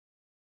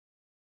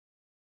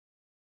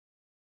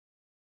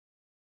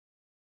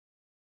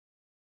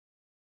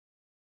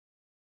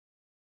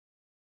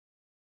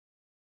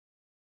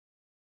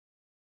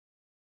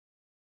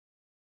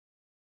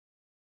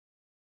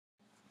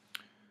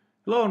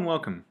Hello and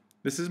welcome.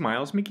 This is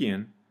Miles McKeon,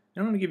 and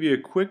I'm going to give you a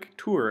quick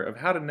tour of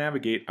how to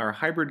navigate our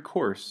hybrid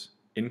course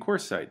in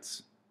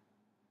Coursesites.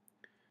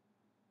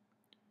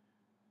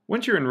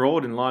 Once you're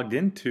enrolled and logged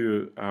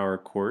into our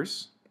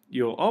course,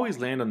 you'll always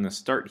land on the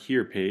Start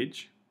Here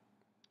page.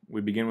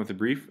 We begin with a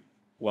brief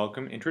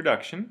welcome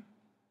introduction,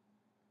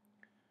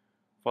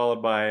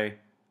 followed by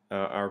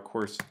our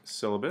course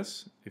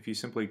syllabus. If you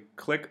simply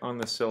click on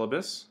the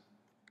syllabus,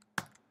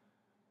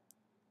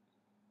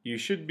 you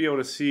should be able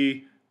to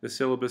see the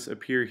syllabus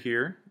appear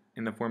here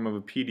in the form of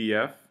a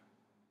PDF.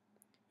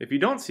 If you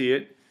don't see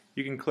it,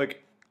 you can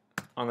click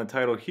on the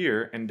title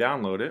here and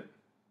download it.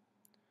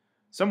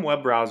 Some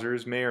web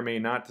browsers may or may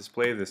not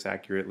display this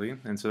accurately,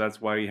 and so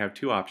that's why you have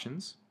two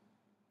options.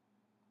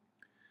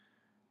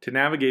 To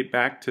navigate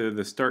back to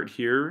the Start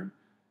Here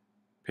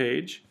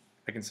page,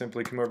 I can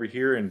simply come over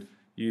here and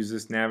use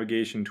this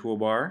navigation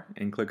toolbar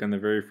and click on the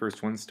very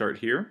first one, Start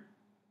Here,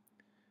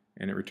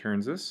 and it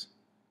returns us.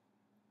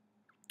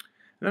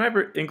 And then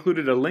I've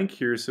included a link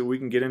here so we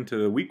can get into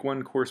the Week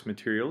 1 course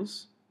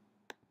materials.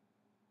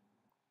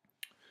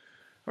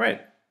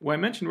 Alright, well, I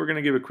mentioned we're going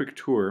to give a quick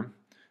tour.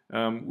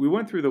 We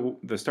went through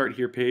the Start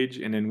Here page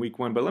and in Week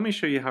 1, but let me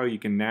show you how you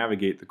can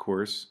navigate the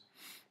course.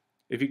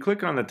 If you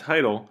click on the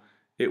title,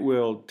 it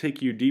will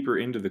take you deeper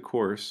into the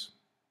course.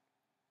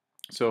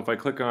 So if I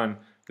click on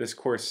this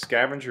course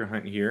scavenger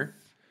hunt here,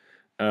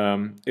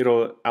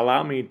 it'll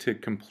allow me to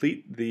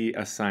complete the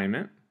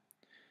assignment.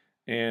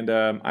 And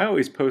I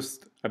always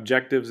post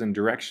objectives and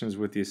directions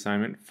with the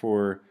assignment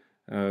for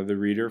the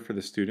reader, for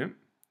the student.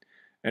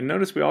 And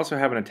notice we also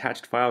have an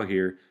attached file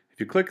here. If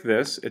you click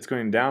this, it's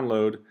going to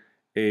download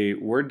a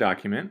Word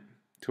document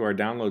to our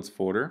Downloads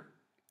folder.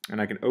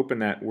 And I can open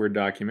that Word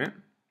document.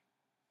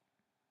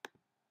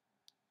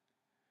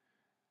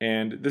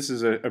 And this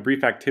is a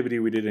brief activity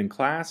we did in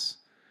class.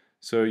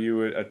 So you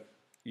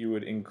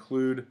would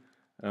include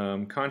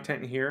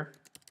content here.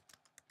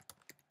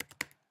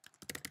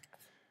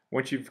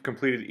 Once you've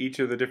completed each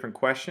of the different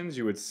questions,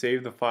 you would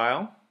save the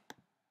file,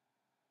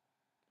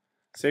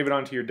 save it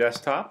onto your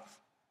desktop,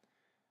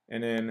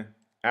 and then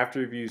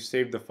after you've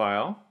saved the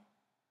file,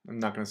 I'm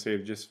not going to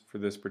save just for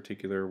this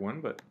particular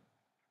one, but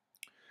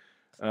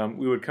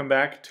we would come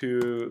back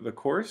to the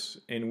course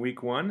in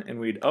Week 1 and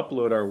we'd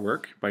upload our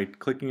work by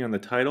clicking on the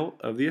title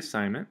of the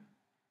assignment.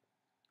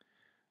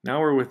 Now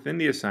we're within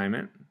the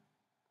assignment.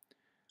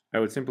 I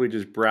would simply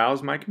just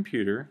browse my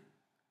computer,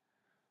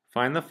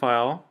 find the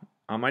file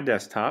on my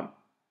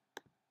desktop,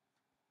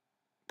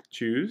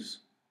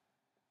 choose,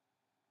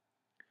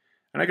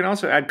 and I can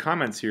also add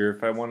comments here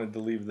if I wanted to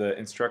leave the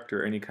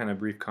instructor any kind of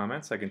brief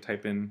comments. I can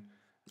type in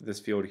this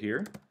field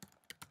here.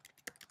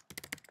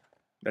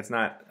 That's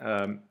not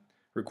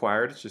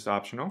required, it's just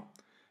optional.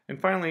 And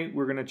finally,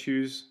 we're going to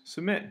choose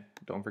Submit.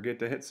 Don't forget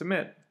to hit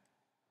Submit.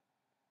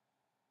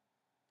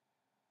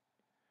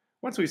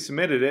 Once we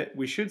submitted it,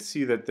 we should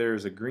see that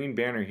there's a green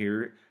banner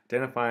here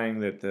identifying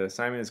that the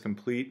assignment is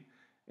complete.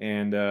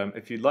 And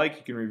if you'd like,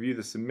 you can review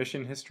the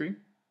submission history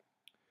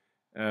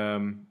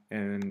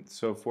and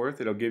so forth.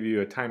 It'll give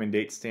you a time and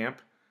date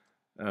stamp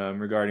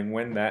regarding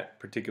when that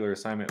particular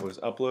assignment was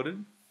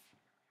uploaded,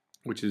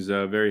 which is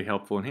very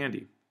helpful and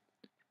handy.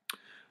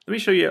 Let me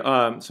show you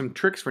some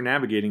tricks for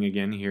navigating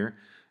again here.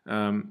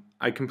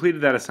 I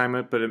completed that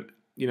assignment, but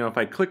if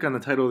I click on the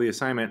title of the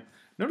assignment,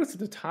 notice at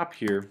the top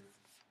here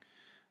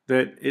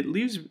that it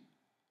leaves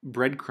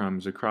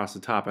breadcrumbs across the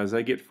top. As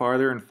I get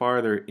farther and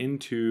farther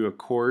into a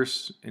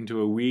course,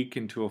 into a week,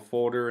 into a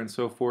folder, and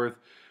so forth,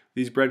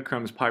 these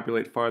breadcrumbs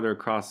populate farther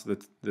across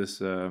this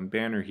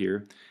banner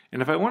here.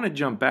 And if I want to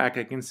jump back,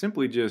 I can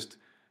simply just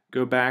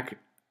go back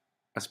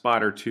a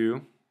spot or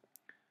two,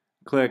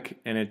 click,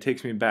 and it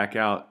takes me back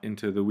out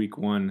into the Week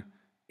 1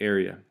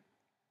 area.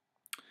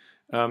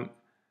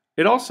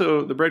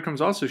 The breadcrumbs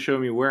also show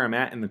me where I'm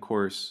at in the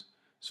course.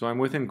 So I'm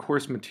within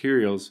course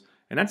materials,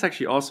 and that's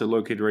actually also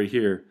located right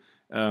here.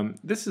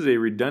 This is a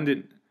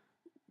redundant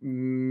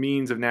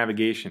means of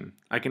navigation.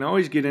 I can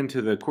always get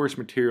into the course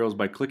materials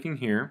by clicking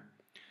here,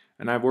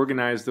 and I've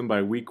organized them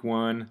by Week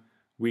 1,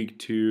 Week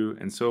 2,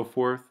 and so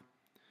forth.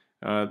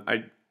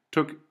 I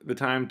took the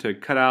time to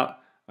cut out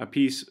a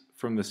piece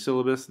from the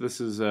syllabus.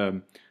 This is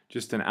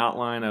just an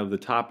outline of the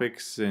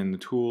topics and the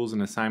tools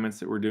and assignments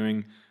that we're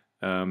doing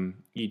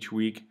each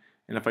week.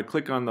 And if I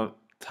click on the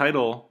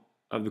title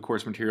of the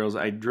course materials,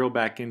 I drill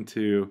back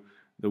into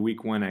the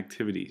Week 1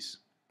 activities.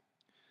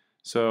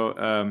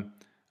 So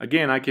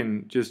again, I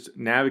can just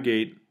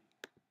navigate,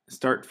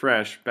 start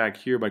fresh back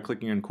here by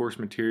clicking on course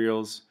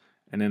materials,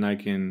 and then I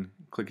can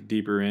click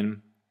deeper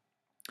in.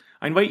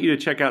 I invite you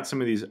to check out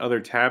some of these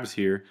other tabs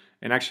here,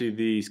 and actually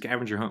the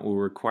scavenger hunt will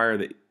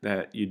require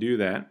that you do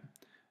that.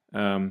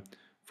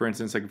 For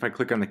instance, like if I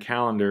click on the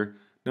calendar,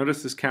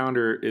 notice this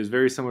calendar is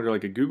very similar to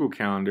like a Google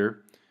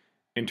Calendar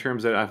in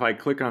terms that if I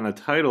click on the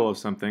title of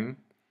something,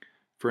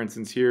 for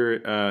instance here,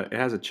 it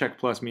has a check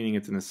plus, meaning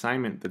it's an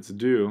assignment that's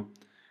due.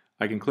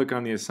 I can click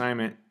on the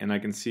assignment and I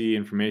can see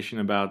information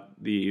about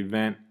the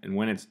event and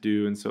when it's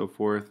due and so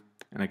forth,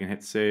 and I can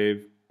hit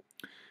save.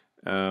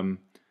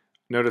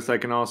 Notice I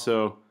can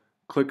also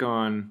click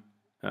on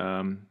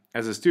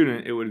As a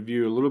student, it would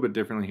view a little bit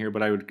differently here,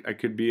 but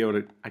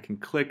I can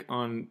click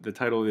on the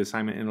title of the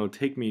assignment and it'll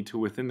take me to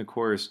within the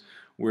course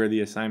where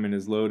the assignment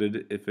is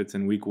loaded, if it's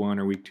in week 1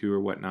 or week 2 or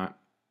whatnot.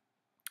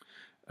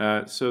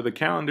 So the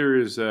calendar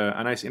is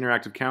a nice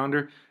interactive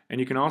calendar, and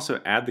you can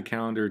also add the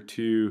calendar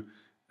to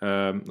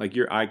like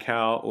your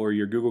iCal or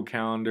your Google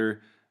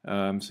Calendar,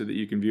 so that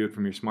you can view it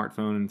from your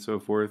smartphone and so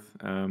forth,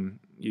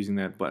 using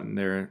that button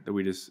there that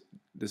we just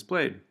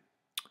displayed.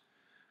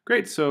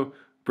 Great, so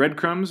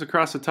breadcrumbs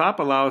across the top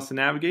allow us to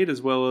navigate,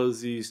 as well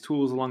as these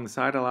tools along the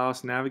side allow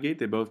us to navigate.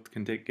 They both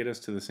can get us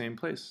to the same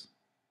place.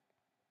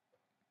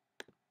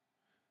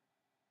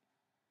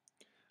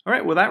 All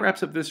right, well, that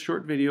wraps up this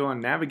short video on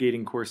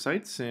navigating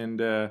Coursesites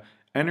and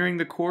entering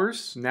the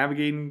course,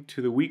 navigating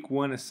to the week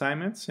 1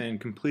 assignments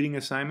and completing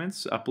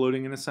assignments,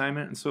 uploading an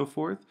assignment and so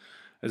forth,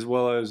 as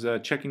well as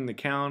checking the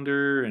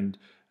calendar and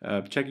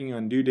checking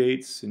on due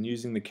dates and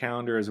using the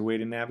calendar as a way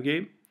to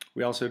navigate.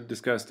 We also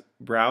discussed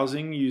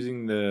browsing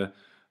using the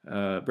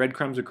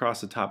breadcrumbs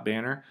across the top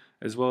banner,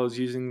 as well as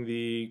using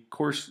the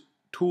course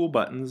tool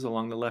buttons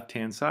along the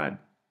left-hand side.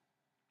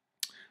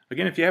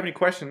 Again, if you have any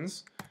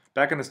questions,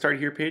 back on the Start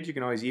Here page, you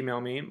can always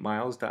email me,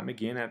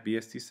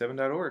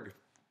 miles.mcginn@bst7.org.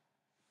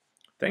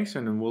 Thanks,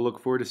 and we'll look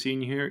forward to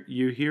seeing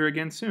you here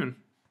again soon.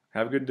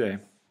 Have a good day.